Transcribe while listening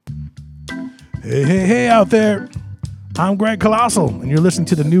Hey out there. I'm Greg Colossal, and you're listening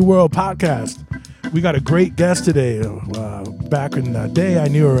to the New World Podcast. We got a great guest today. Back in the day, I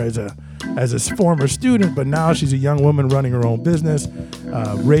knew her as a former student, but now she's a young woman running her own business,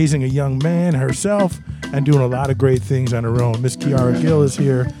 raising a young man herself, and doing a lot of great things on her own. Miss Kiara Gill is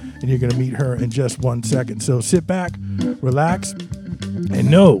here, and you're going to meet her in just 1 second. So sit back, relax,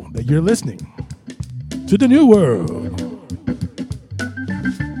 and know that you're listening to the New World.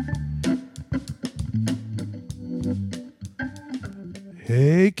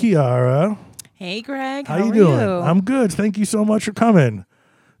 Hey, Kiara. Hey, Greg. How you doing? I'm good. Thank you so much for coming.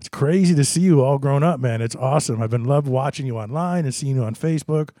 It's crazy to see you all grown up, man. It's awesome. I've been loved watching you online and seeing you on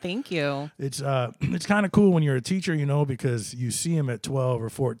Facebook. Thank you. It's kind of cool when you're a teacher, because you see them at 12 or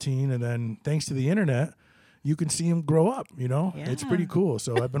 14, and then thanks to the internet, you can see them grow up. Yeah. It's pretty cool.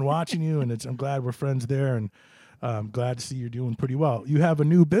 So I've been watching you, and I'm glad we're friends there, and I'm glad to see you're doing pretty well. You have a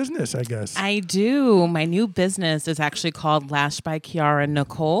new business, I guess. I do. My new business is actually called Lash by Kiara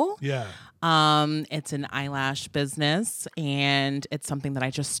Nicole. Yeah. It's an eyelash business, and it's something that I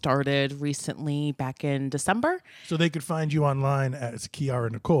just started recently back in December. So they could find you online as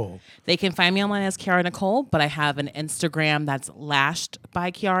Kiara Nicole. They can find me online as Kiara Nicole, but I have an Instagram that's Lashed by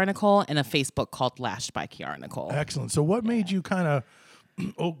Kiara Nicole and a Facebook called Lashed by Kiara Nicole. Excellent. So what made you kind of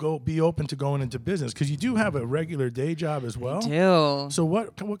be open to going into business? Because you do have a regular day job as well. I do. So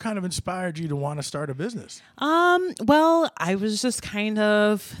what kind of inspired you to want to start a business? Well, I was just kind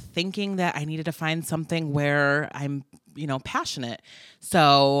of thinking that I needed to find something where I'm, passionate.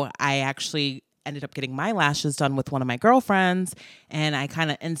 So I actually ended up getting my lashes done with one of my girlfriends, and I kind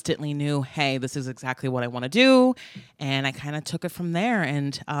of instantly knew, hey, this is exactly what I want to do. And I kind of took it from there,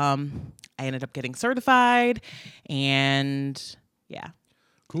 and I ended up getting certified, and yeah.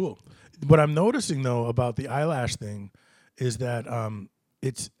 Cool. What I'm noticing, though, about the eyelash thing is that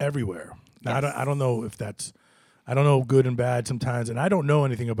it's everywhere. Now, Yes. I don't know if that's, I don't know good and bad sometimes, and I don't know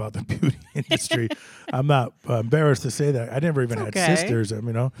anything about the beauty industry. I'm not embarrassed to say that. I never even had sisters.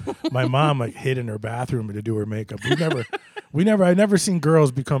 My mom hid in her bathroom to do her makeup. I never seen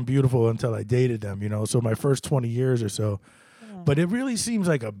girls become beautiful until I dated them, So my first 20 years or so. But it really seems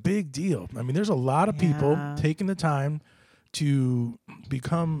like a big deal. There's a lot of people taking the time to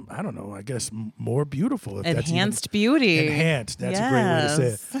become, I don't know, I guess more beautiful. Enhanced beauty. Enhanced. That's a great way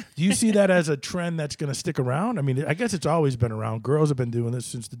to say it. Do you see that as a trend that's going to stick around? I guess it's always been around. Girls have been doing this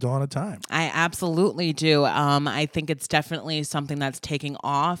since the dawn of time. I absolutely do. I think it's definitely something that's taking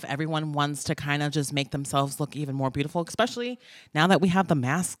off. Everyone wants to kind of just make themselves look even more beautiful, especially now that we have the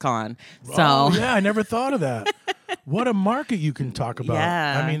mask on. So yeah, I never thought of that. What a market you can talk about.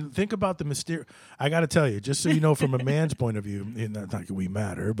 Yeah. Think about the mysterious. I got to tell you, just so you know, from a man's point of view, not like we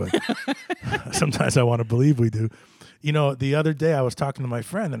matter, but sometimes I want to believe we do. The other day I was talking to my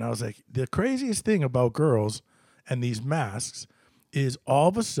friend, and I was like, the craziest thing about girls and these masks is all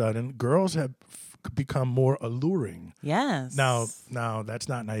of a sudden girls have become more alluring. Yes. Now that's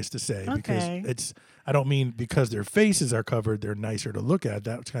not nice to say Okay. because I don't mean because their faces are covered, they're nicer to look at.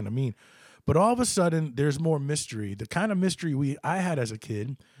 That's kind of mean. But all of a sudden, there's more mystery. The kind of mystery I had as a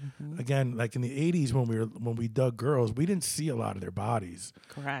kid, again, like in the 80s when we dug girls, we didn't see a lot of their bodies.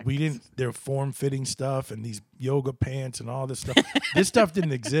 Correct. We didn't, their form-fitting stuff and these yoga pants and all this stuff. This stuff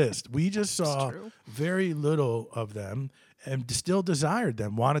didn't exist. We just saw very little of them and still desired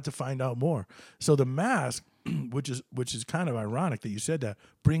them, wanted to find out more. So the mask, which is kind of ironic that you said that,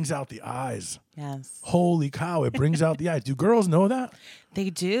 brings out the eyes. Yes. Holy cow, it brings out the eyes. Do girls know that? They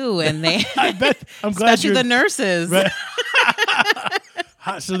do, and they I bet. I'm glad especially the nurses. Right.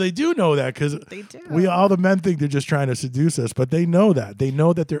 So they do know that because They do. all the men think they're just trying to seduce us, but they know that. They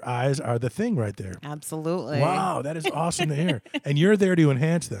know that their eyes are the thing right there. Absolutely. Wow, that is awesome to hear. And you're there to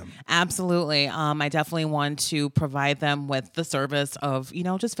enhance them. Absolutely. I definitely want to provide them with the service of,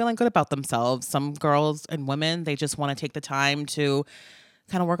 just feeling good about themselves. Some girls and women, they just want to take the time to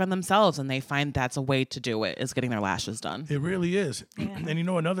kind of work on themselves, and they find that's a way to do it, is getting their lashes done. It really is. Yeah. And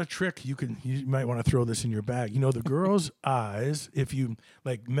another trick you might want to throw this in your bag. The girls' eyes, if you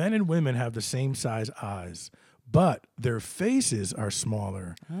like, men and women have the same size eyes, but their faces are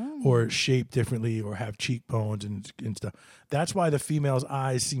smaller or shaped differently or have cheekbones and stuff. That's why the female's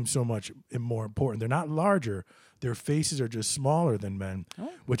eyes seem so much more important. They're not larger. Their faces are just smaller than men,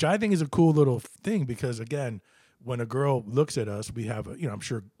 which I think is a cool little thing because, again, when a girl looks at us, we have I'm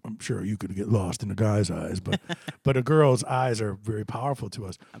sure you could get lost in a guy's eyes, but a girl's eyes are very powerful to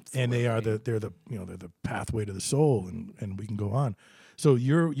us. Absolutely. And they're the pathway to the soul, and we can go on. So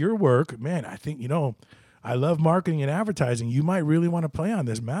your work, man, I think I love marketing and advertising. You might really want to play on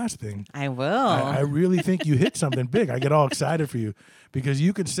this mask thing. I will. I really think you hit something big. I get all excited for you because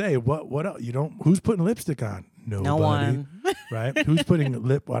you could say, what else? You don't, who's putting lipstick on? Nobody, No one. right? Who's putting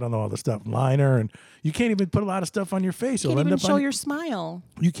I don't know, all the stuff, liner, and you can't even put a lot of stuff on your face. You can't even show your smile.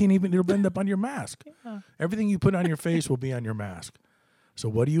 You can't even, it'll end up on your mask. Yeah. Everything you put on your face will be on your mask. So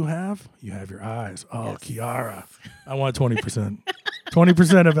what do you have? You have your eyes. Oh, yes. Kiara, I want 20%.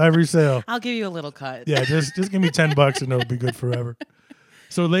 20% of every sale. I'll give you a little cut. Yeah, just give me $10 and it'll be good forever.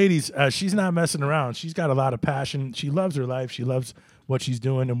 So ladies, she's not messing around. She's got a lot of passion. She loves her life. She loves what she's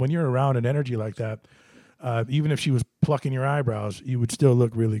doing. And when you're around an energy like that, even if she was plucking your eyebrows, you would still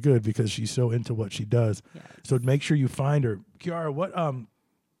look really good because she's so into what she does. Yes. So make sure you find her. Kiara,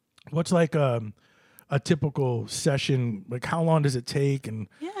 what's like a typical session? Like how long does it take? And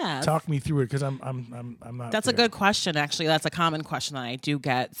talk me through it because I'm not. That's a good question. Actually, that's a common question that I do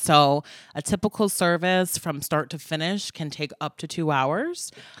get. So a typical service from start to finish can take up to 2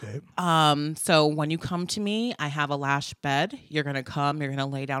 hours. Okay. So when you come to me, I have a lash bed. You're gonna come. You're gonna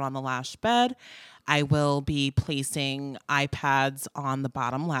lay down on the lash bed. I will be placing iPads on the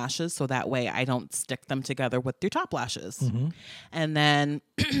bottom lashes so that way I don't stick them together with your top lashes. Mm-hmm. And then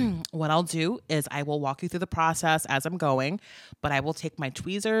what I'll do is I will walk you through the process as I'm going, but I will take my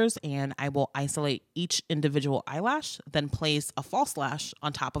tweezers and I will isolate each individual eyelash, then place a false lash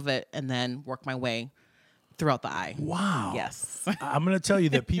on top of it, and then work my way throughout the eye. Wow. Yes. I'm going to tell you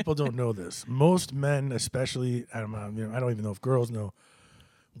that people don't know this. Most men, especially, I don't even know if girls know,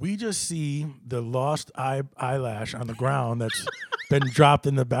 we just see the lost eyelash on the ground that's been dropped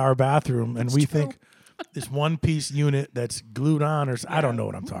in our bathroom, and we think this one-piece unit that's glued on, or I don't know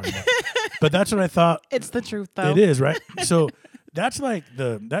what I'm talking about. But that's what I thought. It's the truth, though. It is, right? So that's like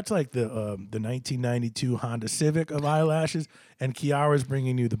the 1992 Honda Civic of eyelashes, and Kiara's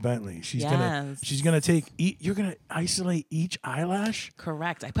bringing you the Bentley. She's gonna take. You're gonna isolate each eyelash.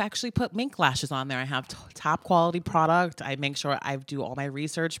 Correct. I actually put mink lashes on there. I have top quality product. I make sure I do all my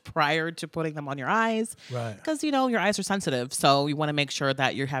research prior to putting them on your eyes, right? Because your eyes are sensitive, so you want to make sure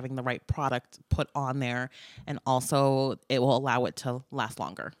that you're having the right product put on there, and also it will allow it to last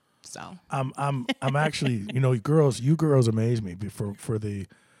longer. So I'm actually, you girls amaze me for the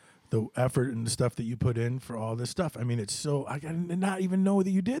effort and the stuff that you put in for all this stuff. I mean, it's so, I did not even know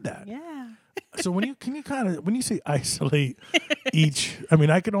that you did that. Yeah. So when you say isolate each, I mean,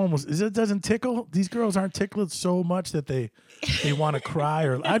 I could almost, it doesn't tickle. These girls aren't tickled so much that they want to cry,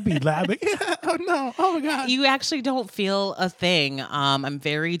 or I'd be laughing. Yeah, oh no, oh my God. You actually don't feel a thing. I'm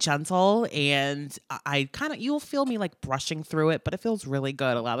very gentle, and you'll feel me like brushing through it, but it feels really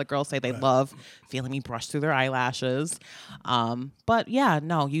good. A lot of girls say they love feeling me brush through their eyelashes. But yeah,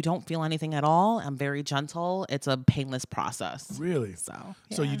 no, you don't feel anything at all. I'm very gentle. It's a painless process. Really?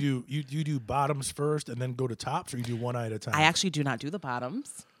 So you do bottoms first and then go to tops, or you do one eye at a time? I actually do not do the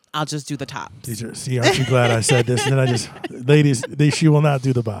bottoms. I'll just do the tops. See, aren't you glad I said this? And then ladies, she will not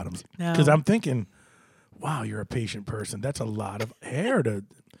do the bottoms. Because I'm thinking, wow, you're a patient person. That's a lot of hair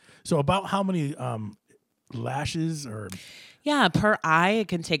so about how many lashes or... Yeah, per eye, it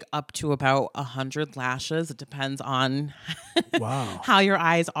can take up to about 100 lashes. It depends on how your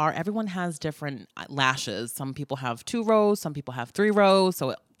eyes are. Everyone has different lashes. Some people have 2 rows, some people have 3 rows.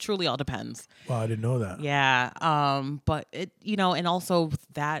 So it truly all depends. Wow, I didn't know that. Yeah. But it, and also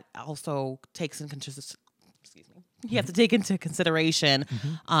that also takes in consideration. You have to take into consideration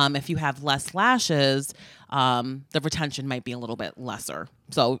if you have less lashes, the retention might be a little bit lesser.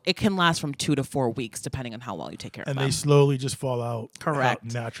 So it can last from 2 to 4 weeks, depending on how well you take care of them. And they slowly just fall out. Correct.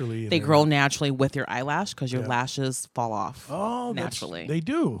 Naturally. They grow naturally with your eyelash because your lashes fall off. Oh, naturally. They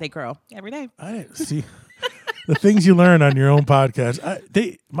do. They grow every day. I see. The things you learn on your own podcast.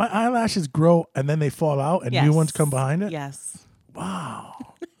 My eyelashes grow and then they fall out, and new ones come behind it. Yes. Wow.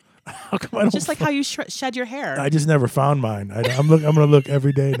 How come I don't just like how you shed your hair. I just never found mine. I'm going to look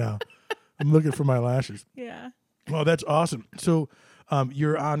every day now. I'm looking for my lashes. Yeah. Well, that's awesome. So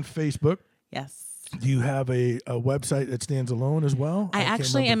you're on Facebook. Yes. Do you have a website that stands alone as well? I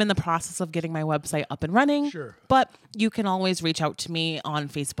actually am in the process of getting my website up and running. Sure. But you can always reach out to me on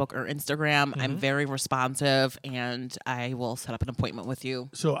Facebook or Instagram. I'm very responsive, and I will set up an appointment with you.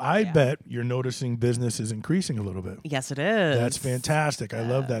 So I bet you're noticing business is increasing a little bit. Yes, it is. That's fantastic. I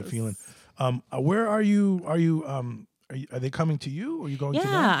love that feeling. Where are you? Are they coming to you, or are you going to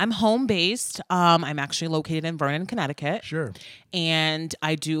them? Yeah, I'm home based. I'm actually located in Vernon, Connecticut. Sure. And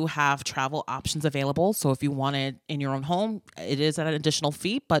I do have travel options available. So if you want it in your own home, it is at an additional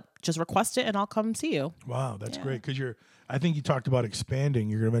fee, but just request it and I'll come see you. Wow, that's great. Because I think you talked about expanding.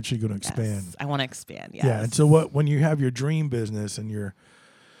 You're eventually going to expand. Yes, I want to expand, yes. Yeah, and so when you have your dream business and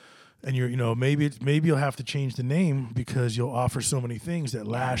And maybe you'll have to change the name because you'll offer so many things that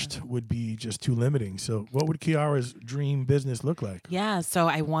Lashed would be just too limiting. So what would Kiara's dream business look like? Yeah, so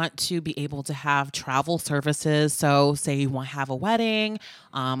I want to be able to have travel services. So say you want to have a wedding,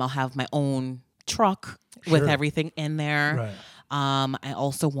 I'll have my own truck with everything in there. Right. I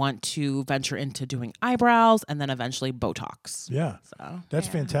also want to venture into doing eyebrows and then eventually Botox. Yeah. So that's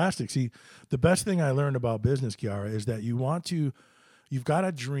fantastic. See, the best thing I learned about business, Kiara, is that you've got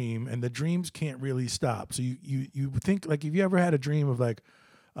a dream and the dreams can't really stop. So you think, like, if you ever had a dream of like,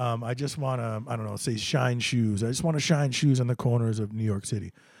 I just want to, I don't know, say shine shoes. I just want to shine shoes on the corners of New York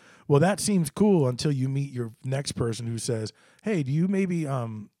City. Well, that seems cool until you meet your next person who says, hey, do you maybe,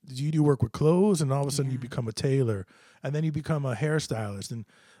 do you do work with clothes? And all of a sudden you become a tailor and then you become a hairstylist. And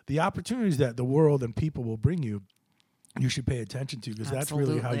the opportunities that the world and people will bring you, you should pay attention to because that's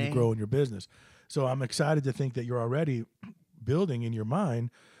really how you grow in your business. So I'm excited to think that you're already building in your mind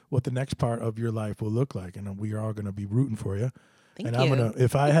what the next part of your life will look like. And we are all going to be rooting for you. Thank you. I'm going to,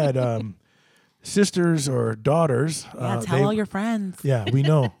 if I had sisters or daughters. Tell all your friends. Yeah, we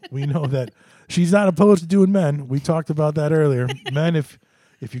know that she's not opposed to doing men. We talked about that earlier. Men, if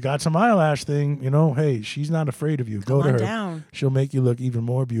you got some eyelash thing, hey, she's not afraid of you. Go to her. Down. She'll make you look even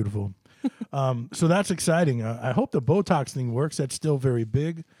more beautiful. So that's exciting. I hope the Botox thing works. That's still very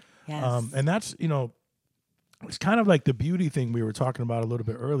big. Yes. And that's, it's kind of like the beauty thing we were talking about a little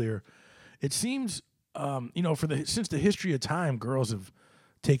bit earlier. It seems, since the history of time, girls have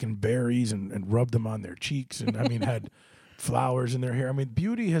taken berries and rubbed them on their cheeks and, had flowers in their hair.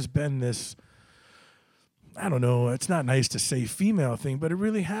 Beauty has been this, I don't know, it's not nice to say female thing, but it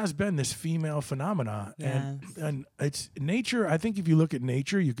really has been this female phenomena. Yes. And it's nature. I think if you look at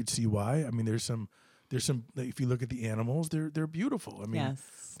nature, you could see why. There's some, if you look at the animals, they're beautiful.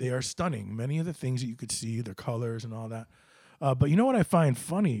 They are stunning. Many of the things that you could see, their colors and all that. But you know what I find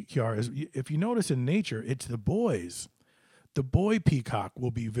funny, Kiara, is if you notice in nature, it's the boys. The boy peacock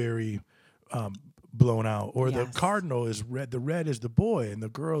will be very blown out, or the cardinal is red. The red is the boy, and the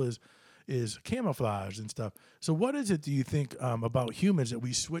girl is camouflaged and stuff. So what is it, do you think, about humans that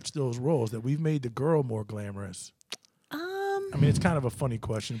we switch those roles, that we've made the girl more glamorous? It's kind of a funny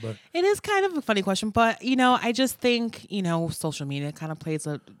question, but it is kind of a funny question, but I just think, social media kind of plays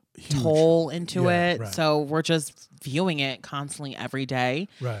a toll into it. Right. So we're just viewing it constantly every day.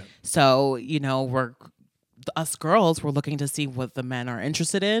 Right. So, us girls, we're looking to see what the men are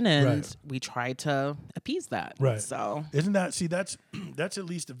interested in, and we try to appease that. Right. So isn't that, that's at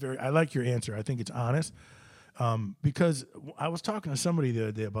least I like your answer. I think it's honest. Because I was talking to somebody the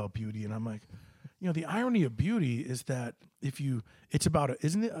other day about beauty, and I'm like, the irony of beauty is that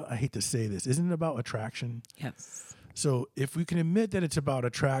isn't it, I hate to say this, isn't it about attraction? Yes. So if we can admit that it's about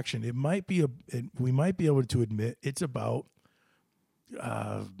attraction, we might be able to admit it's about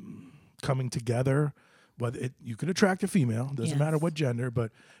coming together. Whether you could attract a female, doesn't matter what gender,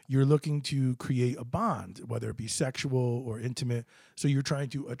 but you're looking to create a bond, whether it be sexual or intimate. So you're trying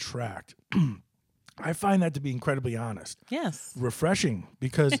to attract. I find that to be incredibly honest. Yes. Refreshing,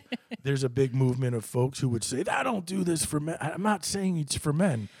 because there's a big movement of folks who would say, I don't do this for men. I'm not saying it's for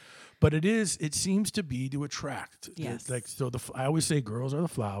men, but it seems to be to attract. Yes. I always say girls are the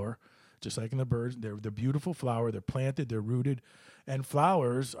flower, just like in the birds. They're the beautiful flower. They're planted, they're rooted, and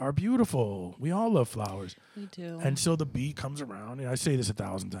flowers are beautiful. We all love flowers. We do. And so the bee comes around, and I say this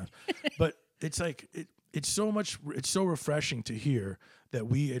 1,000 times, but it's like, it's so refreshing to hear that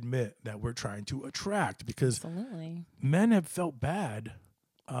we admit that we're trying to attract, because Absolutely. men have felt bad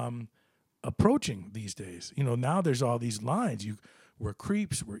approaching these days. Now there's all these lines. We're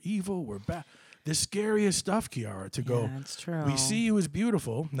creeps, we're evil, we're bad. The scariest stuff, Kiara, to go, it's true. We see you as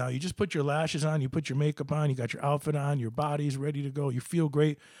beautiful. Now you just put your lashes on, you put your makeup on, you got your outfit on, your body's ready to go, you feel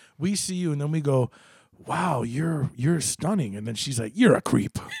great. We see you, and then we go, wow, you're stunning. And then she's like, you're a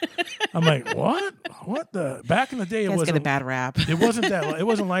creep. I'm like, what? What the? Back in the day, it wasn't a bad rap. It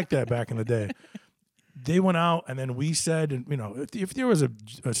wasn't like that back in the day. They went out, and then we said, and if there was a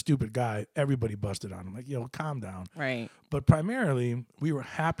stupid guy, everybody busted on him. Like, calm down. Right. But primarily, we were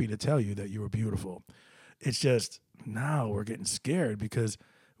happy to tell you that you were beautiful. It's just now we're getting scared because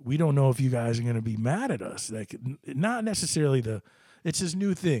we don't know if you guys are going to be mad at us. Like, not necessarily it's this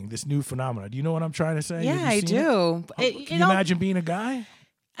new thing, this new phenomenon. Do you know what I'm trying to say? Yeah, I do. Can you imagine being a guy?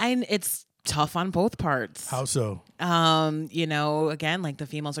 It's tough on both parts. How so? Again, like the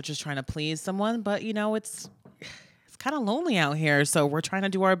females are just trying to please someone, but it's kind of lonely out here. So we're trying to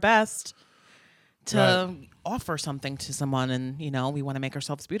do our best to offer something to someone, and we want to make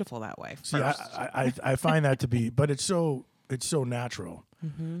ourselves beautiful that way. See, I find that to be, but it's so natural.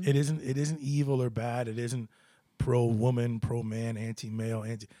 Mm-hmm. It isn't evil or bad. It isn't pro woman, pro man, anti male,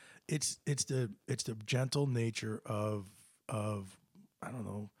 it's the gentle nature of I don't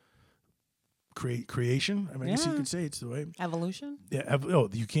know, creation. I mean, I guess you Yeah. could say it's the way. Evolution. Yeah,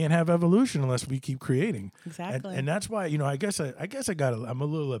 you can't have evolution unless we keep creating. Exactly. And that's why, I guess I'm a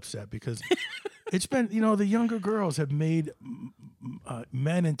little upset because it's been, the younger girls have made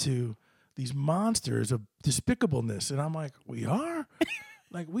men into these monsters of despicableness, and I'm like, we are.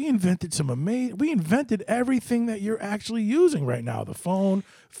 Like, we invented we invented everything that you're actually using right now. The phone,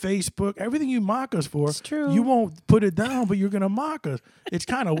 Facebook, everything you mock us for. It's true. You won't put it down, but you're going to mock us. It's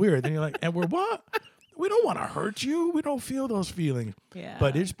kind of weird. Then you're like, and we're what? We don't want to hurt you. We don't feel those feelings. Yeah.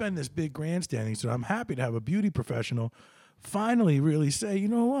 But it's been this big grandstanding. So I'm happy to have a beauty professional finally really say, you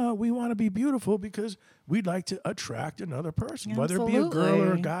know what? We want to be beautiful because we'd like to attract another person. Whether it be a girl or a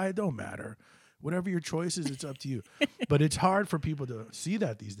Absolutely. guy, it don't matter. Whatever your choice is, it's up to you. But it's hard for people to see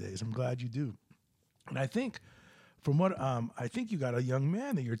that these days. I'm glad you do. And I think from what I think you got a young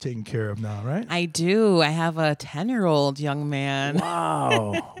man that you're taking care of now, right? I do. I have a 10-year-old young man.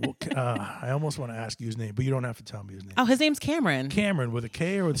 Wow. Well, I almost want to ask you his name, but you don't have to tell me his name. Oh, his name's Cameron. Cameron with a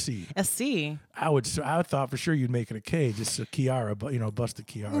K or with a C? A C. I thought for sure you'd make it a K, just a Kiara, but busted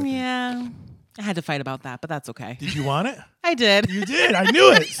Kiara. thing. Yeah. I had to fight about that, but that's okay. Did you want it? I did. You did. I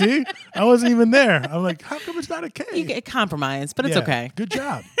knew it. See, I wasn't even there. I'm like, how come it's not a K? You get compromised, but it's Yeah. okay. Good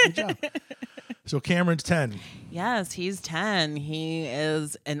job. Good job. So Cameron's 10. Yes, he's 10. He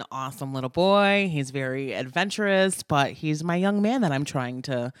is an awesome little boy. He's very adventurous, but he's my young man that I'm trying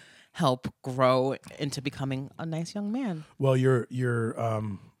to help grow into becoming a nice young man. Well, you're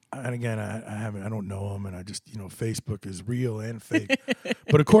and again, I don't know him, and I just Facebook is real and fake.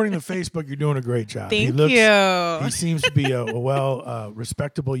 But according to Facebook, you're doing a great job. Thank He you. seems to be a well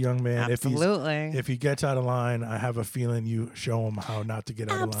respectable young man. Absolutely. If he gets out of line, I have a feeling you show him how not to get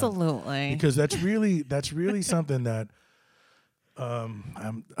out of line. Absolutely. Because that's really something that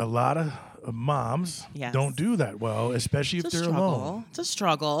a lot of moms Yes. don't do that well, especially if It's a they're struggle. alone. It's a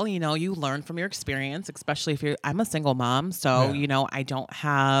struggle. You learn from your experience, especially if I'm a single mom. So, Yeah. I don't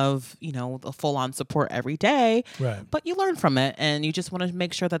have, the full on support every day. Right. But you learn from it and you just want to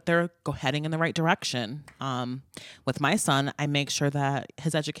make sure that they're heading in the right direction. With my son, I make sure that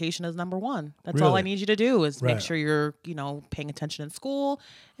his education is number one. That's all I Really? need you to do is make Right. sure you're, paying attention in school.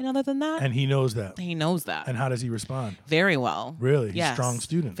 And other than that, And he knows that. he knows that And how does he respond? very well. Really? He's a Yes. strong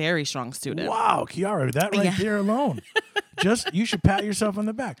student. Very strong student. Wow, Kiara, that right Yeah. there alone. You should pat yourself on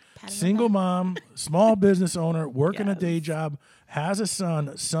the back. him on the Single mom, small business owner, working a Yes. day job, has a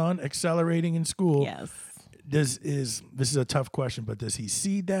son accelerating in school. Yes. This is a tough question, but does he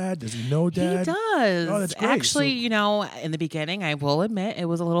see dad? Does he know dad? He does. Oh, that's great. Actually, in the beginning, I will admit it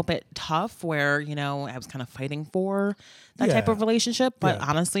was a little bit tough where, I was kind of fighting for that type Yeah. of relationship. But Yeah.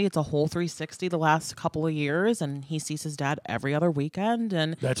 honestly, it's a whole 360 the last couple of years. And he sees his dad every other weekend.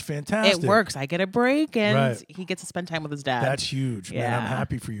 And That's fantastic. it works. I get a break and Right. he gets to spend time with his dad. That's huge, man. I'm Yeah.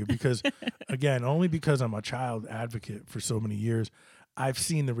 happy for you because, again, only because I'm a child advocate for so many years, I've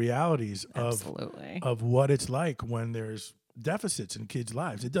seen the realities Absolutely. of what it's like when there's deficits in kids'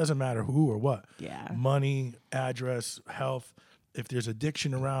 lives. It doesn't matter who or what. Yeah. Money, address, health. If there's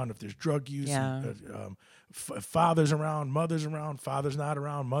addiction around, if there's drug use, Yeah. father's around, mother's around, father's not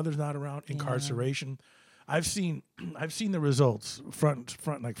around, mother's not around, incarceration. I've seen the results front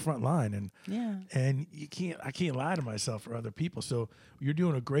line, and Yeah. and I can't lie to myself or other people. So you're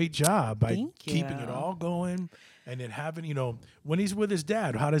doing a great job by Thank keeping it you. all going, and then having when he's with his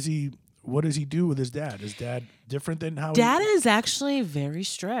dad, what does he do with his dad? Is dad different than how Dad is actually very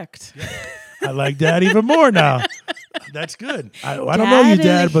strict. I like dad even more now. That's good. I don't know you, Dad,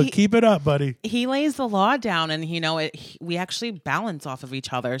 Dad, but he- keep it up, buddy. He lays the law down, and we actually balance off of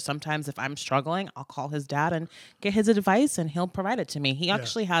each other. Sometimes, if I'm struggling, I'll call his dad and get his advice, and he'll provide it to me. He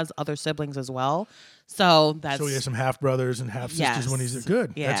actually has other siblings as well, so that's So he has some half brothers and half sisters when he's Yes.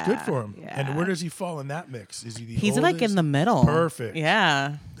 good. That's good Yeah. for him. Yeah. And where does he fall in that mix? Is he the he's like in oldest? the middle. Perfect.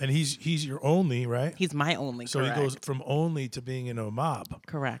 Yeah, And he's your only, right? he's my only. So correct. he goes from only to being in a mob.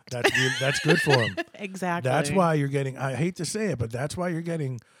 correct. That's good for him. Exactly. That's why you're getting. I hate to say it, but that's why you're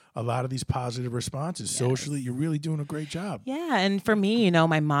getting a lot of these positive responses. Socially, you're really doing a great job. Yeah, and for me,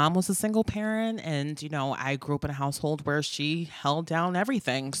 my mom was a single parent, and I grew up in a household where she held down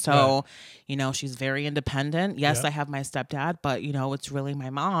everything. So, she's very independent. Yes, Yeah. I have my stepdad, but it's really my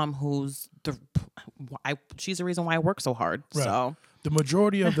mom who's she's the reason why I work so hard. Right. So, The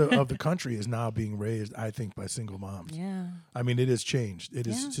majority of the country is now being raised, I think, by single moms. yeah, I mean, it has changed. It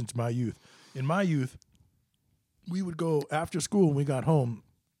is Yeah. since my youth. In my youth, we would go after school when we got home.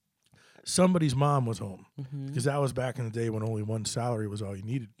 Somebody's mom was home because that was back in the day when only one salary was all you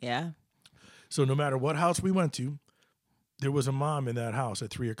needed. yeah, So no matter what house we went to, there was a mom in that house at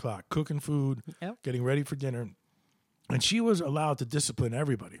 3:00 cooking food, getting ready for dinner. And she was allowed to discipline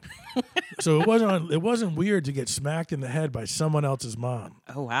everybody. So it wasn't weird to get smacked in the head by someone else's mom.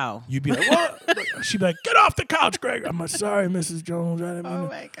 Oh, wow. You'd be like, what? She'd be like, get off the couch, Greg. I'm like, sorry, Mrs. Jones. I didn't mean Oh, to."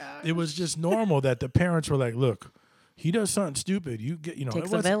 my God. It was just normal that the parents were like, look, he does something stupid.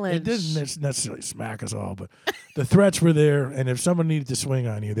 Takes a village. It didn't necessarily smack us all, but the threats were there. And if someone needed to swing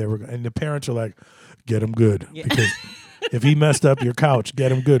on you, and the parents were like, get him good. Yeah. Because if he messed up your couch, get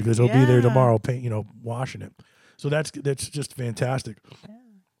him good because he'll be there Yeah. tomorrow, washing it. So that's just fantastic.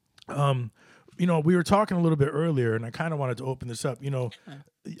 We were talking a little bit earlier, and I kind of wanted to open this up.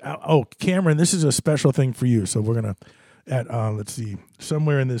 Cameron, this is a special thing for you. So we're gonna let's see,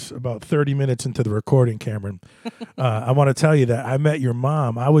 somewhere in this about 30 minutes into the recording, Cameron, I want to tell you that I met your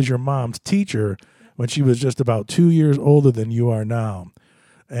mom. I was your mom's teacher when she was just about 2 years older than you are now,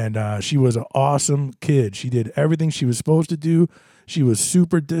 and she was an awesome kid. She did everything she was supposed to do. She was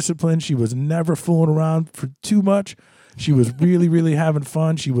super disciplined. She was never fooling around for too much. She was really, really having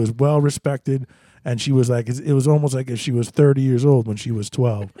fun. She was well respected. And she was like, it was almost like if she was 30 years old when she was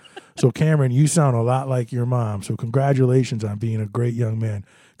 12. So, Cameron, you sound a lot like your mom. So congratulations on being a great young man,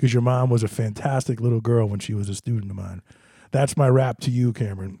 because your mom was a fantastic little girl when she was a student of mine. That's my rap to you,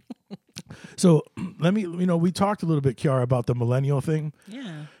 Cameron. So we talked a little bit, Kiara, about the millennial thing.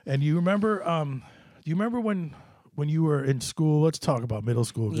 Yeah. And you remember, when you were in school? Let's talk about middle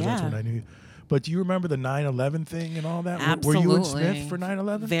school, because that's when I knew you. But do you remember the 9/11 thing and all that? Absolutely. Were you in Smith for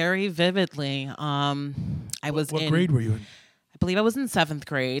 9/11? Very vividly. What grade were you in? I believe I was in 7th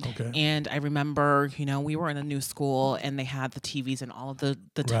grade. Okay. And I remember, we were in a new school and they had the TVs in all of the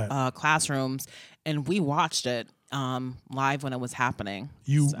Right. classrooms, and we watched it live when it was happening.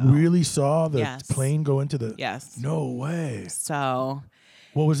 You really saw the Yes. plane go into the... Yes. No way. So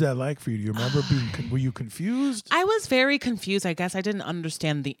What was that like for you? Do you remember were you confused? I was very confused. I guess I didn't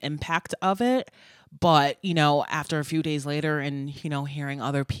understand the impact of it. But, after a few days later and, hearing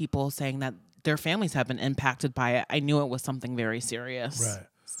other people saying that their families have been impacted by it, I knew it was something very serious. Right.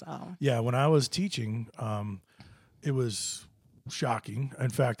 So, Yeah, when I was teaching, it was shocking. In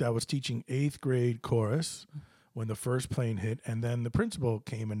fact, I was teaching 8th grade chorus when the first plane hit, and then the principal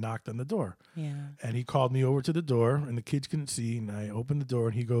came and knocked on the door. yeah. And he called me over to the door, and the kids couldn't see, and I opened the door,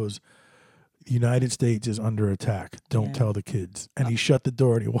 and he goes, "The United States is under attack. Don't tell the kids." And he shut the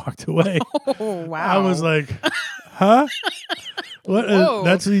door, and he walked away. Oh, wow. I was like, huh? What? Whoa.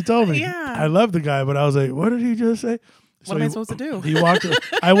 That's what he told me. Yeah. I love the guy, but I was like, what did he just say? What am I supposed to do? He walked.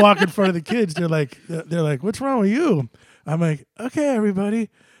 I walk in front of the kids. They're like, what's wrong with you? I'm like, okay, everybody,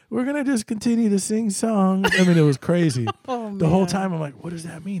 we're gonna just continue to sing songs. I mean, it was crazy. The whole time, I'm like, what does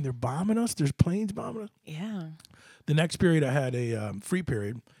that mean? They're bombing us? There's planes bombing us? Yeah. The next period, I had a free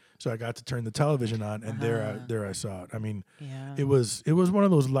period, so I got to turn the television on, and there I saw it. I mean, Yeah. it was one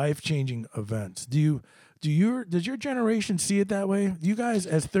of those life-changing events. Does your generation see it that way? Do you guys,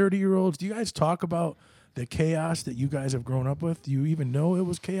 as 30-year-olds, do you guys talk about the chaos that you guys have grown up with? Do you even know it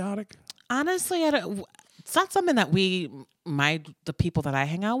was chaotic? Honestly, it's not something that the people that I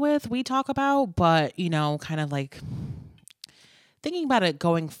hang out with, we talk about, but, kind of like thinking about it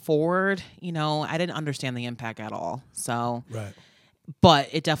going forward, I didn't understand the impact at all. So, Right. but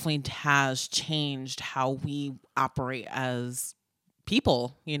it definitely has changed how we operate as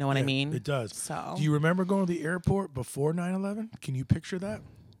people. You know what I mean? It does. So, Do you remember going to the airport before 9/11? Can you picture that?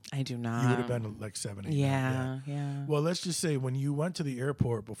 I do not. You would have been like 7, 8. Yeah. Well, let's just say when you went to the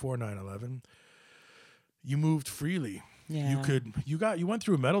airport before 9/11, you moved freely. Yeah. You went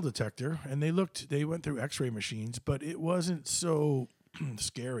through a metal detector, and they went through X-ray machines, but it wasn't so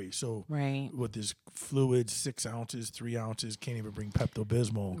scary. So Right. with this fluid, 6 ounces, 3 ounces, can't even bring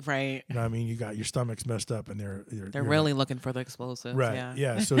Pepto-Bismol. Right. You know what I mean? You got your stomach's messed up, and They're you're really looking for the explosives. right.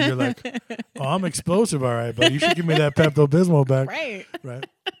 Yeah. So you're like, oh, I'm explosive, all right, but you should give me that Pepto-Bismol back. Right. Right.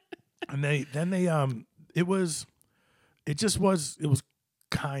 And it was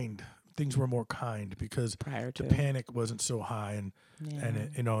kind. Things were more kind because Prior to. the panic wasn't so high, and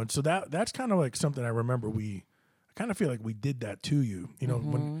and so that's kind of like something I remember. I kind of feel like we did that to you.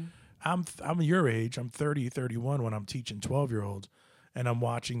 When I'm your age, I'm 30, 31 when I'm teaching 12-year-olds, and I'm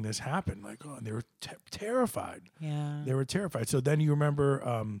watching this happen. Like, oh, and they were terrified. Yeah. They were terrified. So then you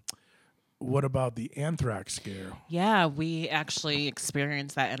remember. What about the anthrax scare? Yeah, we actually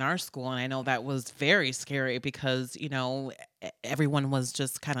experienced that in our school. And I know that was very scary because, everyone was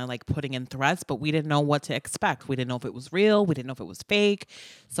just kind of like putting in threats, but we didn't know what to expect. We didn't know if it was real. We didn't know if it was fake.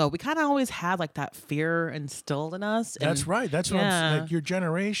 So we kind of always had like that fear instilled in us. That's right. That's what I'm saying. Like your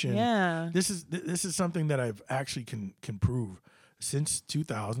generation. Yeah. This is something that I've actually can prove. since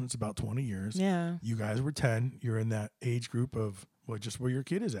 2000, it's about 20 years. Yeah. You guys were 10. You're in that age group of just where your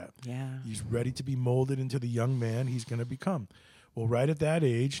kid is at. Yeah. He's ready to be molded into the young man he's going to become. Well, right at that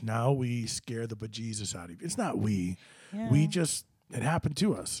age, now we scare the bejesus out of you. It's not we. Yeah. We just, it happened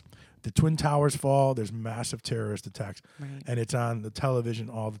to us. The Twin Towers fall, there's massive terrorist attacks, Right. and it's on the television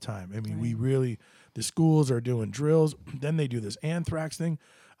all the time. I mean, we Right. really, the schools are doing drills. Then they do this anthrax thing.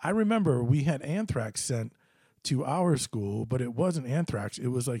 I remember we had anthrax sent to our school, but it wasn't anthrax. It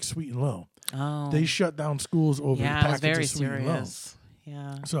was like Sweet and Low. Oh. They shut down schools over yeah, it was packets very of Sweet and Low. serious.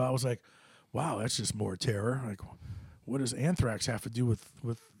 Yeah. So I was like, wow, that's just more terror. Like, what does anthrax have to do with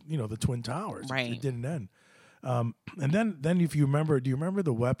the Twin Towers? Right. It didn't end. And then if you remember, do you remember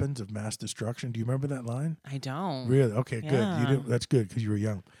the weapons of mass destruction? Do you remember that line? I don't. Really? Okay, good. Yeah. You didn't, that's good because you were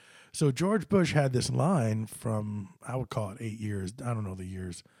young. So George Bush had this line from, I would call it 8 years. I don't know the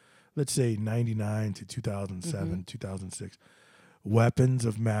years. Let's say 99 to 2007, 2006. Weapons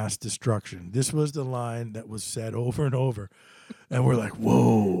of mass destruction. This was the line that was said over and over. And we're like,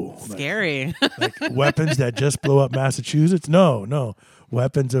 whoa. Scary. Like weapons that just blow up Massachusetts? No.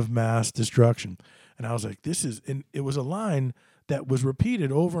 Weapons of mass destruction. And I was like, and it was a line that was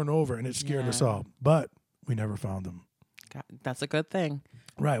repeated over and over, and it scared us Yeah. all. But we never found them. God, that's a good thing.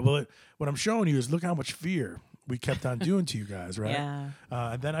 Right. Well, what I'm showing you is look how much fear we kept on doing to you guys, right? Yeah.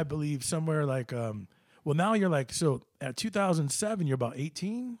 And then I believe somewhere like, well, now you're like, so at 2007, you're about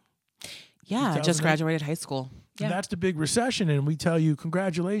 18? Yeah. I just 2008? graduated high school. And Yeah. that's the big recession, and we tell you,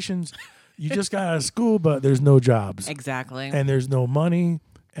 congratulations, you just got out of school, but there's no jobs. Exactly. And there's no money,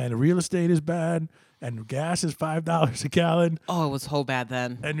 and real estate is bad, and gas is $5 a gallon, Oh, it was so bad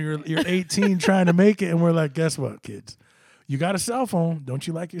then. and you're 18 trying to make it, and we're like, guess what, kids? You got a cell phone. Don't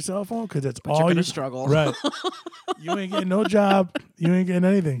you like your cell phone? Because that's But all you're you gonna struggle. Right. You ain't getting no job. You ain't getting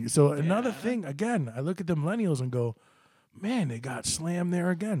anything. So another thing, again, I look at the millennials and go, man, they got slammed there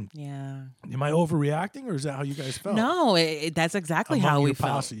again. Yeah. Am I overreacting, or is that how you guys felt? No, that's exactly Among how your we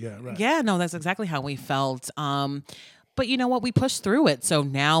felt. posse, yeah, right. Yeah, no, that's exactly how we felt. But you know what? We pushed through it. So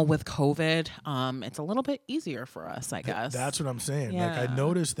now with COVID, it's a little bit easier for us, I guess. That's what I'm saying. Like I Yeah.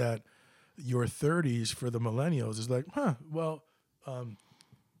 noticed that your 30s for the millennials is like,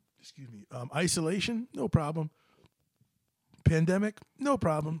 isolation, no problem. Pandemic, no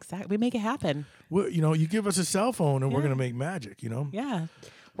problem. Exactly. We make it happen. You give us a cell phone and we're Yeah. going to make magic, Yeah.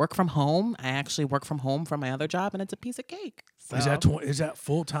 Work from home. I actually work from home from my other job, and it's a piece of cake. So Is that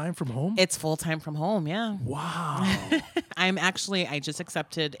full time from home? it's full time from home. Yeah. Wow. I just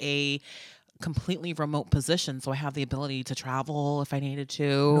accepted a completely remote position, so I have the ability to travel if I needed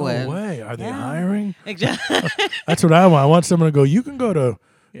to. No and- way. Are they Yeah. hiring? Exactly. That's what I want. I want someone to go, you can go to,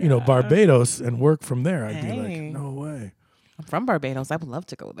 Barbados and work from there. I'd be Hey. like, no way. I'm from Barbados. I would love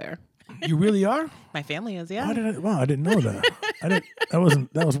to go there. You really are? My family is. Yeah. I didn't know that.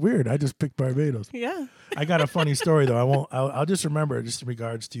 That was weird. I just picked Barbados. Yeah. I got a funny story though. I'll just remember it just in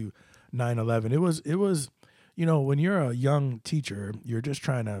regards to 9/11. It was, when you're a young teacher, you're just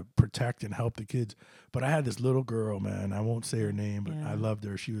trying to protect and help the kids. But I had this little girl, man. I won't say her name, but Yeah. I loved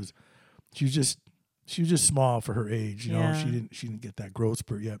her. She was just small for her age. Yeah. She didn't get that growth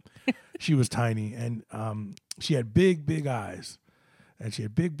spurt yet. She was tiny, and she had big eyes, and she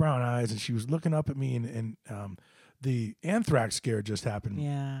had big brown eyes, and she was looking up at me, and the anthrax scare just happened.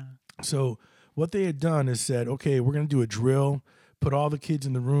 Yeah. So what they had done is said, okay, we're going to do a drill, put all the kids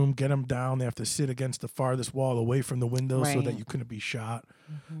in the room, get them down. They have to sit against the farthest wall away from the window so that Right. you couldn't be shot.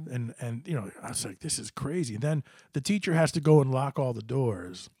 And I was like, this is crazy. Then the teacher has to go and lock all the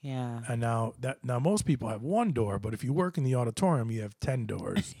doors. Yeah. And now most people have one door, but if you work in the auditorium, you have 10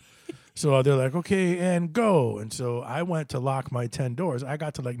 doors. So they're like, okay, and go. And so I went to lock my 10 doors. I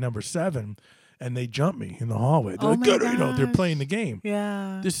got to like number 7, and they jumped me in the hallway. They're Oh like, my "Get her," they're gosh. playing the game.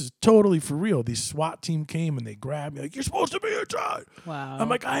 Yeah. This is totally for real. These SWAT team came and they grabbed me like, you're supposed to be inside. Wow. I'm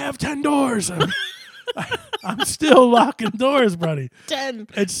like, I have 10 doors. I'm still locking doors, buddy. 10.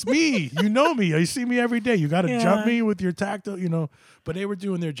 It's me. You know me. You see me every day. You got to Yeah. jump me with your tactile, But they were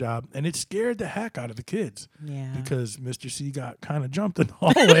doing their job, and it scared the heck out of the kids Yeah. because Mr. C got kind of jumped in the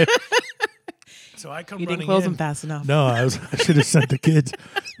hallway. So I come You running didn't close in. them fast enough. No, I should have sent the kids,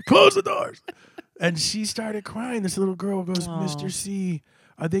 close the doors. And she started crying. This little girl goes, Oh. Mr. C,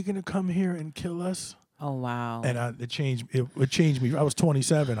 are they going to come here and kill us? Oh wow. And it changed me. I was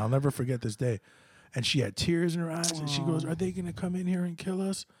 27. I'll never forget this day. And she had tears in her eyes. And she goes, are they going to come in here and kill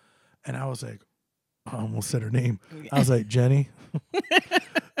us? And I was like, I almost said her name. I was like, Jenny.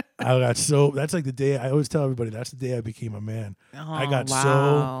 I got so, that's like the day, I always tell everybody, that's the day I became a man. I got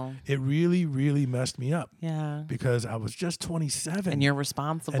wow. it really, really messed me up Yeah. because I was just 27. And you're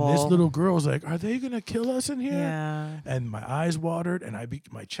responsible. And this little girl was like, are they going to kill us in here? Yeah. And my eyes watered and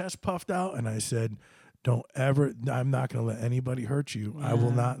my chest puffed out. And I said, don't ever, I'm not going to let anybody hurt you. I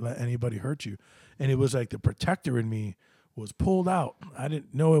will not let anybody hurt you. And it was like the protector in me was pulled out. I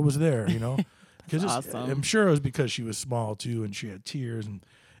didn't know it was there, you know? Because awesome. I'm sure it was because she was small too and she had tears.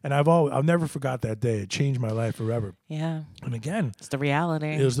 And I'll never forgot that day. It changed my life forever. Yeah. And again, It's the reality.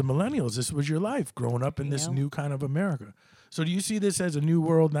 it was the millennials. This was your life growing up in this new kind of America. So do you see this as a new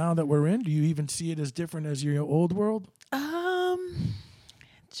world now that we're in? Do you even see it as different as your old world?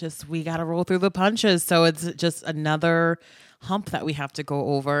 Just we got to roll through the punches. So it's just another hump that we have to go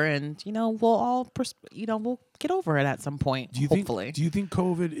over, and we'll all we'll get over it at some point. Hopefully. Do you think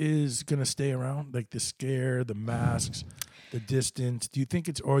COVID is gonna stay around? Like the scare, the masks, the distance. Do you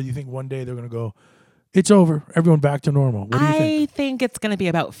think or you think one day they're gonna go, it's over, everyone back to normal? What do you think? I think it's going to be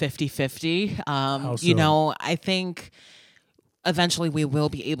about 50-50. How so? I think eventually we will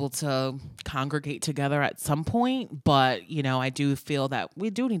be able to congregate together at some point, but I do feel that we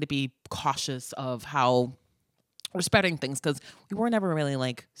do need to be cautious of how we're spreading things, because we were never really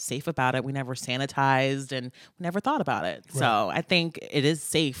like safe about it. We never sanitized and we never thought about it. Right. So I think it is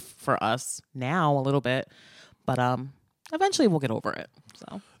safe for us now a little bit, but eventually we'll get over it.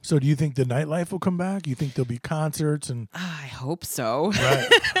 So do you think the nightlife will come back? You think there'll be concerts? And I hope so. Right.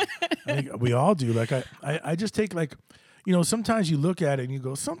 I think we all do. Like I just take like, sometimes you look at it and you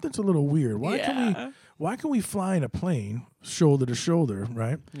go, something's a little weird. Why can we fly in a plane shoulder to shoulder,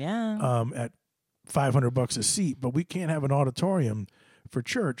 right? Yeah. At $500 a seat, but we can't have an auditorium for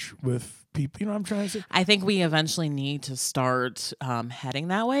church with people. You know what I'm trying to say? I think we eventually need to start heading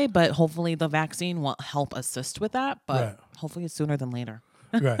that way, but hopefully the vaccine will help assist with that. But hopefully it's sooner than later.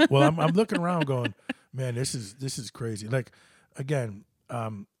 Right. Well, I'm looking around going, man, this is crazy. Like, again,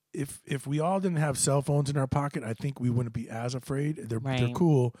 if we all didn't have cell phones in our pocket, I think we wouldn't be as afraid. They're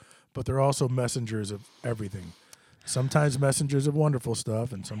cool, but they're also messengers of everything. Sometimes messengers of wonderful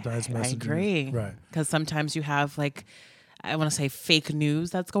stuff, and sometimes messengers. I agree. Right. Because sometimes you have I want to say fake news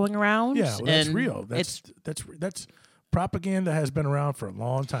that's going around. Yeah, well, that's real. That's propaganda has been around for a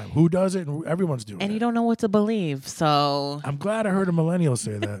long time. Who does it? And everyone's doing it. And you don't know what to believe. So I'm glad I heard a millennial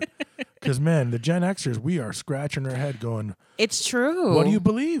say that. Because, man, the Gen Xers, we are scratching our head going, it's true. What do you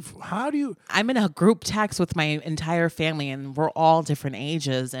believe? How do you? I'm in a group text with my entire family, and we're all different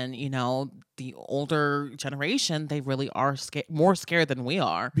ages. And, the older generation, they really are more scared than we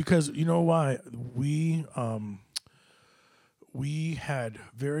are. Because you know why? We had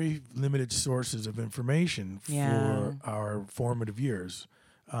very limited sources of information for our formative years.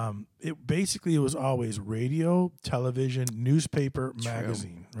 It was always radio, television, newspaper,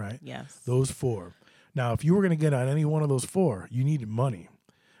 magazine, right? Yes. Those four. Now, if you were going to get on any one of those four, you needed money.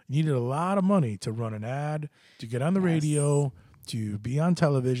 You needed a lot of money to run an ad, to get on the radio, to be on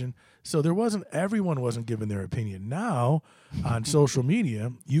television. So everyone wasn't giving their opinion. Now, on social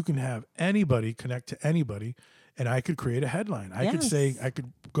media, you can have anybody connect to anybody, and I could create a headline. I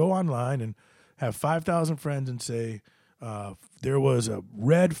could go online and have 5,000 friends and say, there was a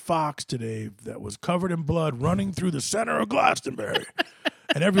red fox today that was covered in blood running through the center of Glastonbury.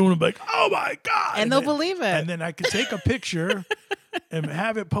 And everyone would be like, oh, my God. And they'll believe it. And then I could take a picture and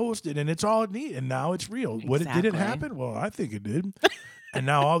have it posted, and it's all it needs. And now it's real. Exactly. Did it happen? Well, I think it did. And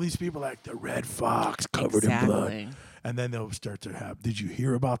now all these people are like, the red fox covered in blood. And then they'll start to have, did you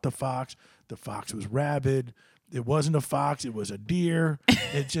hear about the fox? The fox was rabid. It wasn't a fox. It was a deer.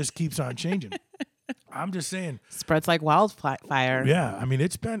 It just keeps on changing. I'm just saying, spreads like wildfire. Yeah, I mean,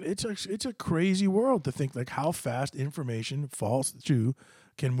 it's a crazy world to think like how fast information, false, true,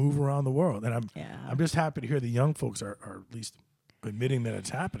 can move around the world. And I'm just happy to hear the young folks are at least admitting that it's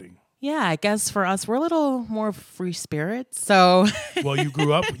happening. Yeah, I guess for us, we're a little more free spirits. So, well, you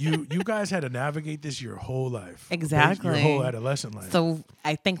grew up. You guys had to navigate this your whole life. Exactly, your whole adolescent life. So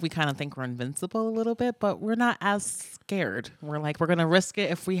I think we kind of think we're invincible a little bit, but we're not as scared. We're like, we're gonna risk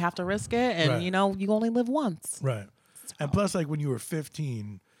it if we have to risk it, and you only live once. Right. So. And plus, like when you were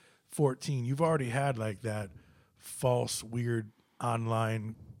 15, 14, you've already had like that false, weird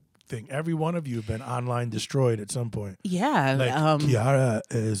online thing. Every one of you have been online destroyed at some point. Yeah. Like Kiara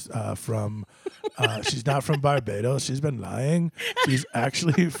is from, she's not from Barbados. She's been lying. She's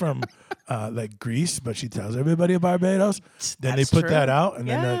actually from like Greece, but she tells everybody Barbados. Then they put that out, and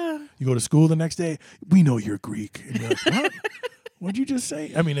then you go to school the next day. We know you're Greek. And you're like, what? What'd you just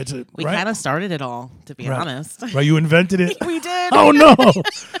say? I mean, it's a We right? kind of started it all, to be honest. Right, you invented it. We did. Oh no!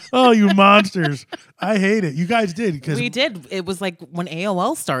 Oh, you monsters! I hate it. You guys did because We did. It was like when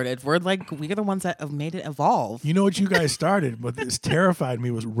AOL started. We're the ones that have made it evolve. you know what you guys started, but this terrified me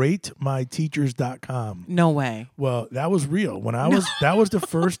was ratemyteachers.com. No way. Well, that was real. When I was that was the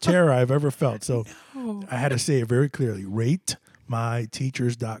first terror I've ever felt. So I had to say it very clearly.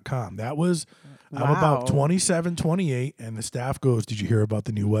 Ratemyteachers.com. That was I'm about 27, 28, and the staff goes, "Did you hear about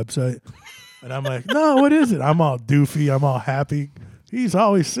the new website?" And I'm like, "No, what is it?" I'm all doofy. I'm all happy. He's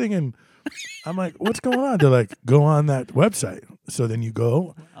always singing. I'm like, "What's going on?" They're like, "Go on that website." So then you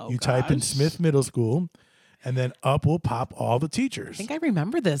go, you type in Smith Middle School, and then up will pop all the teachers. I think I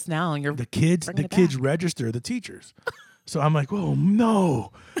remember this now. You're The kids bringing it back. register the teachers. So I'm like, "Oh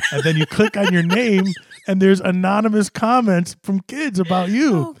no." And then you click on your name and there's anonymous comments from kids about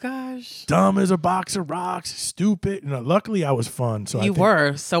you. Oh gosh. Dumb as a box of rocks, stupid. And luckily I was fun. So You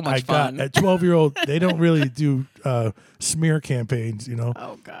were so much fun. At 12-year-old, they don't really do smear campaigns, you know.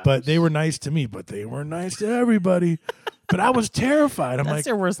 Oh gosh. But they were nice to me, but they weren't nice to everybody. But I was terrified. I'm That's like,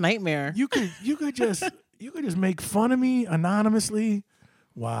 your worst nightmare. you could just make fun of me anonymously.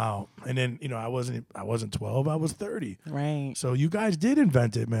 Wow. And then, I wasn't 12, I was 30. Right. So you guys did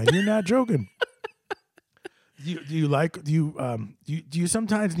invent it, man. You're not joking. Do you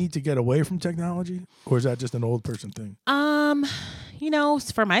sometimes need to get away from technology, or is that just an old person thing?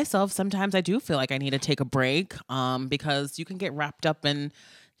 For myself, sometimes I do feel like I need to take a break, because you can get wrapped up in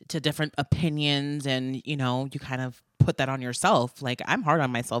to different opinions, and you kind of put that on yourself. Like, I'm hard on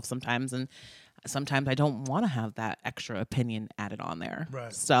myself sometimes, and sometimes I don't want to have that extra opinion added on there.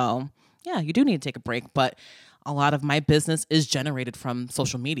 Right. So yeah, you do need to take a break, but a lot of my business is generated from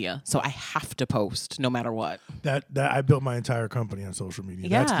social media, so I have to post no matter what. That I built my entire company on social media.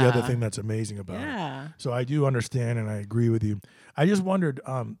 That's the other thing that's amazing about Yeah. it. So I do understand, and I agree with you. I just wondered,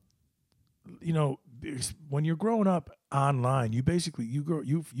 when you're growing up online, you basically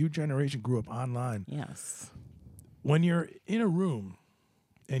you generation grew up online. Yes. When you're in a room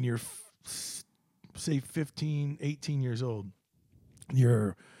and you're say 15, 18 years old,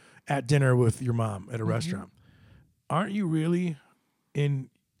 you're at dinner with your mom at a restaurant. Aren't you really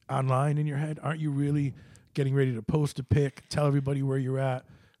online in your head? Aren't you really getting ready to post a pic, tell everybody where you're at,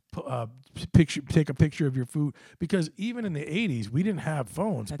 take a picture of your food? Because even in the 80s, we didn't have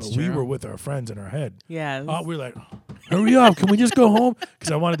phones, That's but we true. were with our friends in our head. Yes. We're like, hurry up, can we just go home?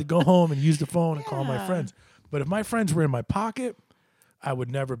 Because I wanted to go home and use the phone and call my friends. But if my friends were in my pocket, I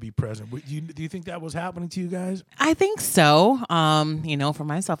would never be present. Do you think that was happening to you guys? I think so. For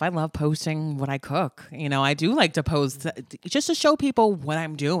myself, I love posting what I cook. I do like to post just to show people what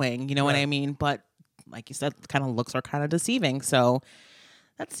I'm doing. You know what I mean? But like you said, kind of looks are kind of deceiving. So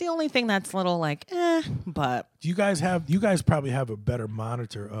that's the only thing that's a little like, but Do you guys probably have a better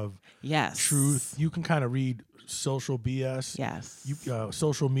monitor of yes. truth? You can kind of read social BS. Yes.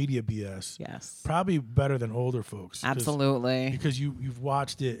 Social media BS. Yes. Probably better than older folks. Absolutely. Because you've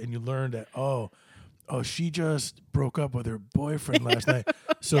watched it and you learned that, oh, she just broke up with her boyfriend last night.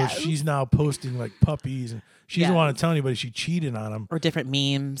 So she's now posting like puppies, and she doesn't want to tell anybody she cheated on him. Or different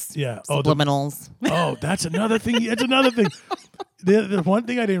memes. Yeah. Subliminals. That's another thing. That's another thing. The one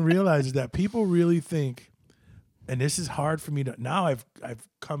thing I didn't realize is that people really think, and this is hard for me to, now I've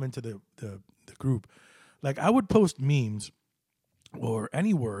come into the group. Like, I would post memes or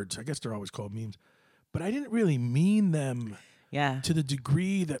any words. I guess they're always called memes, but I didn't really mean them to the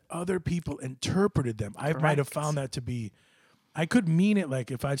degree that other people interpreted them. I might have found that to be, I could mean it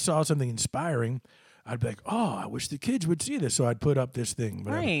like if I saw something inspiring, I'd be like, oh, I wish the kids would see this. So I'd put up this thing.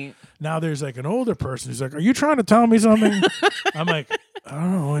 But Right. now there's like an older person who's like, are you trying to tell me something? I'm like, I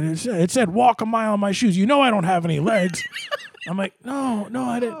don't know what it said. It said walk a mile in my shoes. You know I don't have any legs. I'm like, no,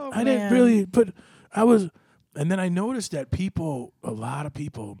 I didn't. I didn't really put. And then I noticed that a lot of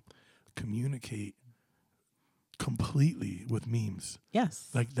people communicate completely with memes. Yes.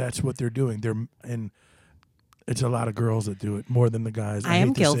 Like, that's what they're doing. And it's a lot of girls that do it more than the guys. I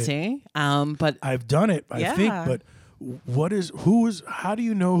am guilty. But I've done it, I think, but how do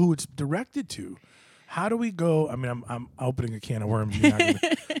you know who it's directed to? How do we go? I mean, I'm opening a can of worms. You're not gonna,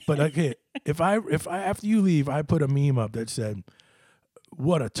 but okay, if I after you leave, I put a meme up that said,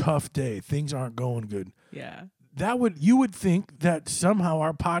 "What a tough day. Things aren't going good." yeah. You would think that somehow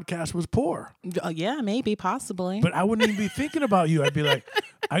our podcast was poor. Yeah, maybe, possibly. But I wouldn't even be thinking about you. I'd be like,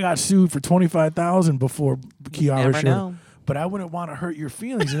 I got sued for $25,000 before Kiara never showed. know. But I wouldn't want to hurt your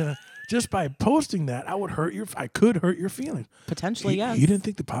feelings. And just by posting that, I could hurt your feelings. Potentially, yes. You didn't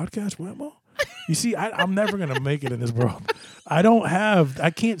think the podcast went well? You see, I'm never going to make it in this world. I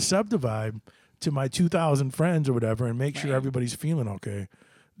can't subdivide to my 2,000 friends or whatever and make sure everybody's feeling okay.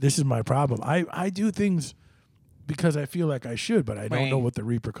 This is my problem. I do things because I feel like I should, but I don't know what the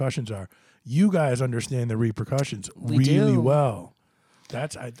repercussions are. You guys understand the repercussions really well.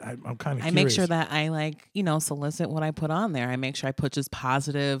 That's I'm kind of curious. I make sure that I solicit what I put on there. I make sure I put just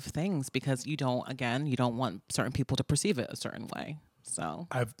positive things because you don't want certain people to perceive it a certain way. So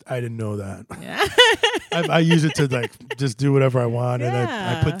I didn't know that. Yeah. I use it to just do whatever I want, and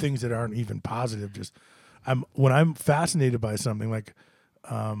I put things that aren't even positive. When I'm fascinated by something, like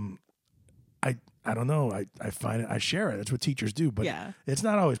I don't know. I find it. I share it. That's what teachers do. But it's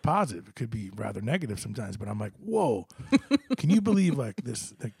not always positive. It could be rather negative sometimes. But I'm like, whoa! Can you believe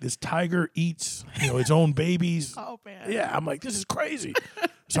this tiger eats its own babies? Oh man! Yeah, I'm like, this is crazy.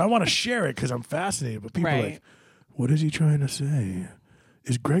 So I want to share it because I'm fascinated. But people are like, what is he trying to say?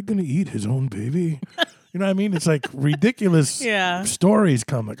 Is Greg going to eat his own baby? You know what I mean? It's like ridiculous stories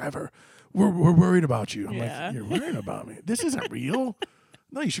come. Like I've heard, we're worried about you. I'm like, you're worried about me? This isn't real.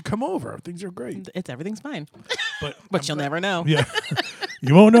 No, you should come over. Things are great. Everything's fine. But you'll never know. Yeah.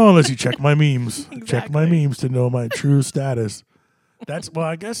 You won't know unless you check my memes. Exactly. Check my memes to know my true status.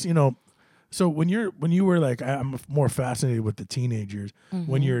 I guess, so when you were like, I'm more fascinated with the teenagers,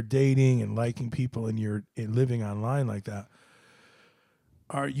 when you're dating and liking people and you're living online like that,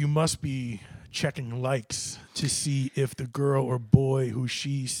 you must be checking likes to see if the girl or boy who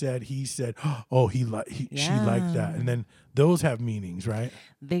he said, she liked that. And then those have meanings, right?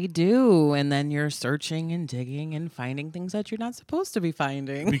 They do. And then you're searching and digging and finding things that you're not supposed to be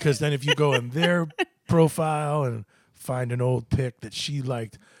finding. Because then if you go in their profile and find an old pic that she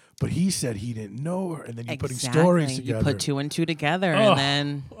liked, but he said he didn't know her, and then you're putting stories together. You put two and two together, and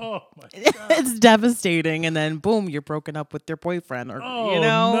then it's devastating. And then boom, you're broken up with your boyfriend, or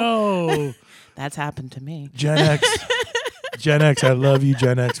no, that's happened to me. Gen X, I love you,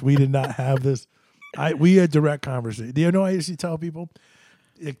 Gen X. We did not have this. We had direct conversation. Do you know I used to tell people?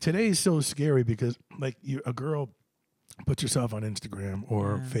 Today is so scary because a girl puts herself on Instagram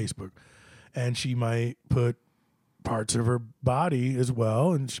or Facebook, and she might put parts of her body as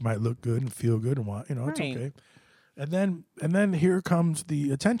well, and she might look good and feel good and want, it's okay. And then here comes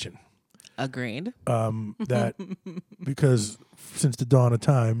the attention. Agreed. That because since the dawn of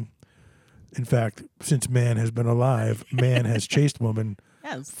time, in fact, since man has been alive, man has chased woman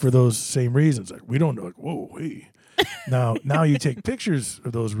for those same reasons. Like we don't know. Like, whoa, hey. Now you take pictures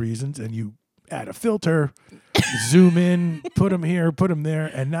of those reasons and you add a filter, zoom in, put them here, put them there,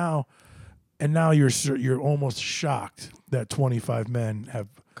 and now you're almost shocked that 25 men have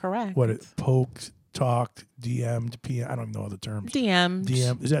poked, talked, DM'd, PM. I don't even know all the terms. DM.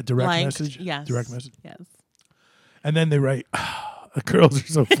 Is that direct message? Yes. Direct message. Yes. And then they write, the girls are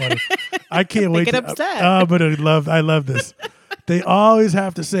so funny. I can't wait. They get upset. But I love this. They always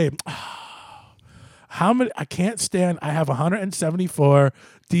have to say, how many? I can't stand. I have 174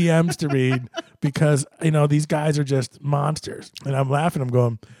 DMs to read because these guys are just monsters. And I'm laughing. I'm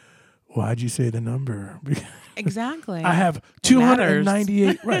going, why'd you say the number? Exactly. I have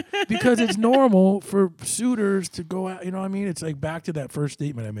 298. Right. Because it's normal for suitors to go out. You know what I mean? It's like back to that first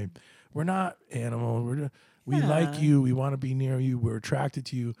statement I made. We're not animals. We like you. We want to be near you. We're attracted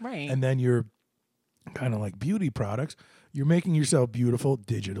to you. Right. And then you're kind of like beauty products. You're making yourself beautiful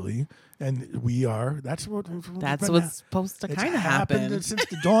digitally. And we are. That's what's supposed to kind of happen. Since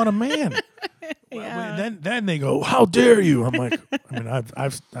the dawn of man. Then they go, how dare you? I'm like,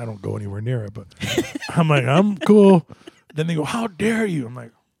 I don't go anywhere near it, but I'm like, I'm cool. Then they go, how dare you? I'm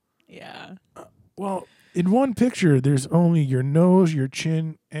like, yeah. Well, in one picture, there's only your nose, your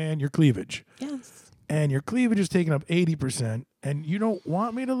chin, and your cleavage. Yes. And your cleavage is taking up 80%, and you don't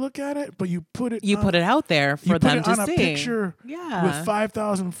want me to look at it, but you put it. Put it out there for them to see. You put it on a picture with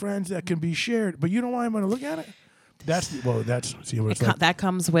 5,000 friends that can be shared, but you don't want anyone to look at it. See what it's like. That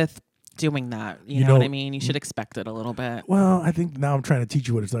comes with doing that. You know what I mean? You should expect it a little bit. Well, I think now I'm trying to teach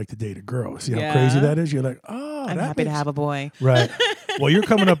you what it's like to date a girl. See how crazy that is? You're like, I'm happy to have a boy. Right. Well, you're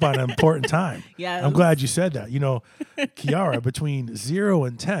coming up on an important time. Yeah. I'm glad you said that. Kiara, between 0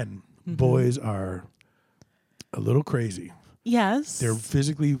 and 10, boys are a little crazy. Yes. They're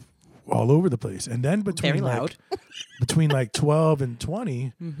physically all over the place. And then between very loud. between 12 and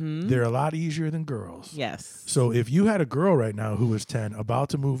 20, they're a lot easier than girls. Yes. So if you had a girl right now who was 10 about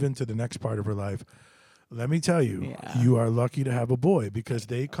to move into the next part of her life, let me tell you, you are lucky to have a boy because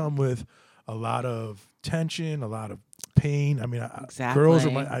they come with a lot of tension, a lot of pain. I mean, girls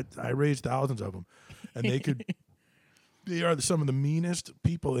are I raised thousands of them, and they are some of the meanest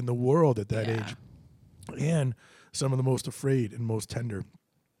people in the world at that age. And some of the most afraid and most tender.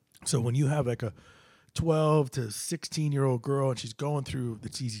 So when you have like a 12 to 16-year-old girl, and she's going through,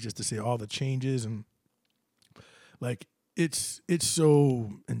 it's easy just to say all the changes, and like it's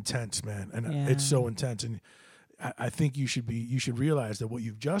so intense, man. And it's so intense. And I think you should realize that what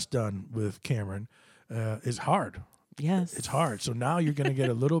you've just done with Cameron is hard. Yes. It's hard. So now you're going to get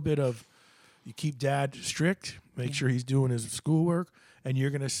a little bit of, you keep dad strict, make sure he's doing his schoolwork, and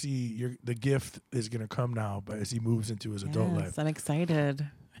you're going to see the gift is going to come now as he moves into his adult life. I'm excited.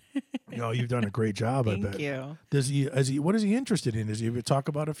 You've done a great job. I bet. Thank you. What is he interested in? Does he ever talk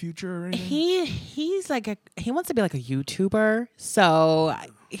about a future or anything? He's like he wants to be like a YouTuber. So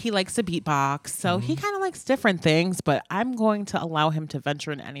he likes to beatbox. So he kind of likes different things, but I'm going to allow him to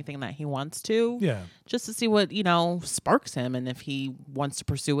venture in anything that he wants to. Yeah. Just to see what, sparks him. And if he wants to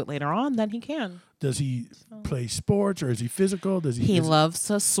pursue it later on, then he can. Does he play sports or is he physical? He loves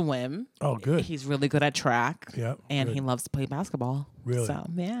to swim. Oh, good. He's really good at track. Yeah. And good. he loves to play basketball. Really? So,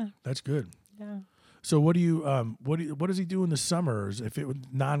 yeah. That's good. Yeah. So what does he do in the summers? If it was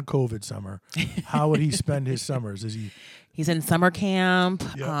non-COVID summer, how would he spend his summers? He's in summer camp.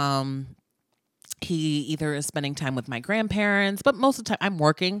 Yep. He either is spending time with my grandparents, but most of the time I'm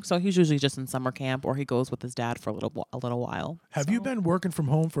working, so he's usually just in summer camp, or he goes with his dad for a little while. Have you been working from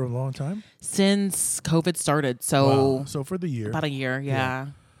home for a long time? Since COVID started, so wow. So for the year, about a year, yeah.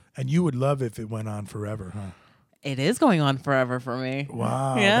 And you would love if it went on forever, huh? It is going on forever for me.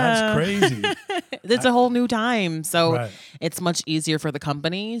 Wow, yeah. that's crazy. It's a whole new time, so right. It's much easier for the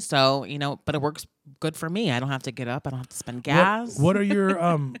company. So but it works good for me. I don't have to get up. I don't have to spend gas. What are your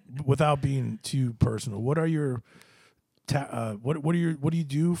without being too personal? What are your what do you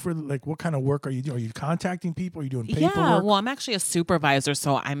do for, like, what kind of work are you doing? Are you contacting people? Are you doing paperwork? Yeah, well, I'm actually a supervisor,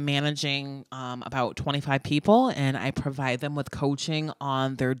 so I'm managing about 25 people, and I provide them with coaching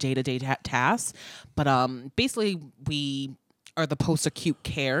on their day-to-day tasks. But basically, we are the post-acute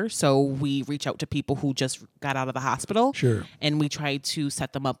care, so we reach out to people who just got out of the hospital. Sure. And we try to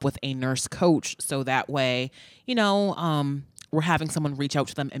set them up with a nurse coach, so that way, we're having someone reach out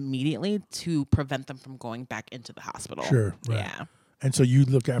to them immediately to prevent them from going back into the hospital. Sure. Right. Yeah. And so you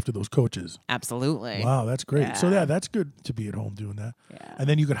look after those coaches. Absolutely. Wow, that's great. Yeah. So that's good to be at home doing that. Yeah. And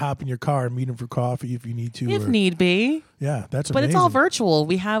then you could hop in your car and meet them for coffee if you need to. If need be. Yeah, that's amazing. But it's all virtual.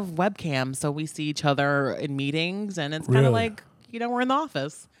 We have webcams, so we see each other in meetings, and it's kind of like, we're in the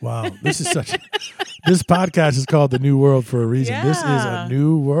office. Wow. This is this podcast is called The New World for a reason. Yeah. This is a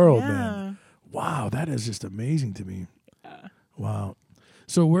new world, man. Wow, that is just amazing to me. Yeah. Wow.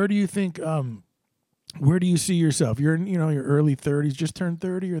 So where do you think, where do you see yourself? You're in, your early 30s, just turned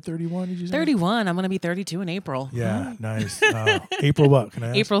 30 or 31, did you say? 31. I'm going to be 32 in April. Yeah, nice. April what, can I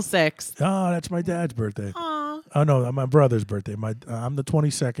ask? April 6th. Oh, that's my dad's birthday. Aw. Oh, no, my brother's birthday. I'm the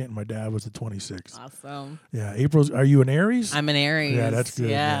 22nd, and my dad was the 26th. Awesome. Yeah, are you an Aries? I'm an Aries. Yeah, that's good.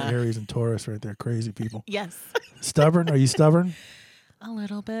 Yeah. Aries and Taurus right there, crazy people. Yes. Stubborn? Are you stubborn? A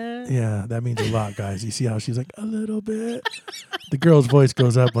little bit. Yeah, that means a lot, guys. You see how she's like, a little bit? The girl's voice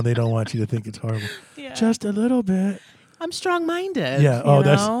goes up when they don't want you to think it's horrible. Yeah. Just a little bit. I'm strong-minded. Yeah. Oh,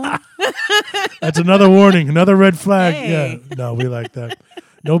 that's that's another warning, another red flag. Hey. Yeah. No, we like that.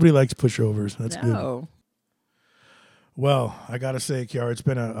 Nobody likes pushovers. That's good. Well, I got to say, Kiara, it's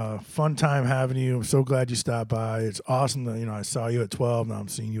been a fun time having you. I'm so glad you stopped by. It's awesome that, I saw you at 12. Now I'm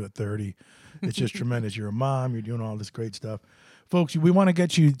seeing you at 30. It's just tremendous. You're a mom. You're doing all this great stuff. Folks, we want to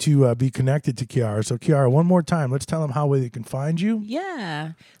get you to be connected to Kiara. So, Kiara, one more time, let's tell them how they can find you.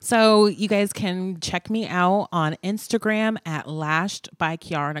 Yeah. So you guys can check me out on Instagram at Lashed by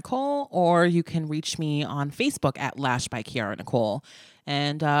Kiara Nicole, or you can reach me on Facebook at Lashed by Kiara Nicole.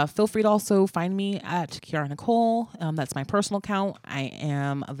 And feel free to also find me at Kiara Nicole. That's my personal account. I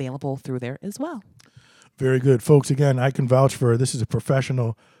am available through there as well. Very good. Folks, again, I can vouch for her. This is a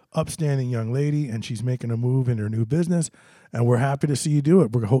professional, upstanding young lady, and she's making a move in her new business. And we're happy to see you do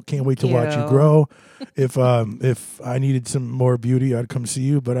it. We can't wait to watch you grow. If I needed some more beauty, I'd come see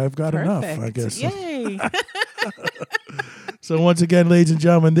you, but I've got enough, I guess. Yay. So once again, ladies and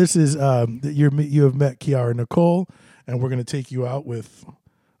gentlemen, this is you have met Kiara Nicole, and we're going to take you out with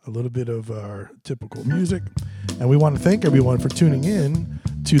a little bit of our typical music. And we want to thank everyone for tuning in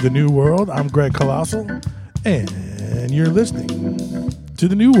to The New World. I'm Greg Colossal, and you're listening to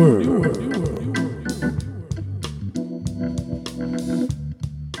The New World.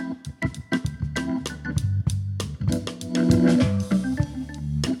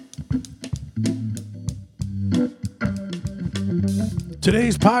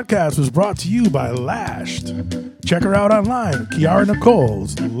 Today's podcast was brought to you by Lashed. Check her out online, Kiara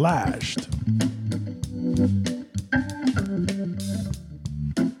Nicole's Lashed.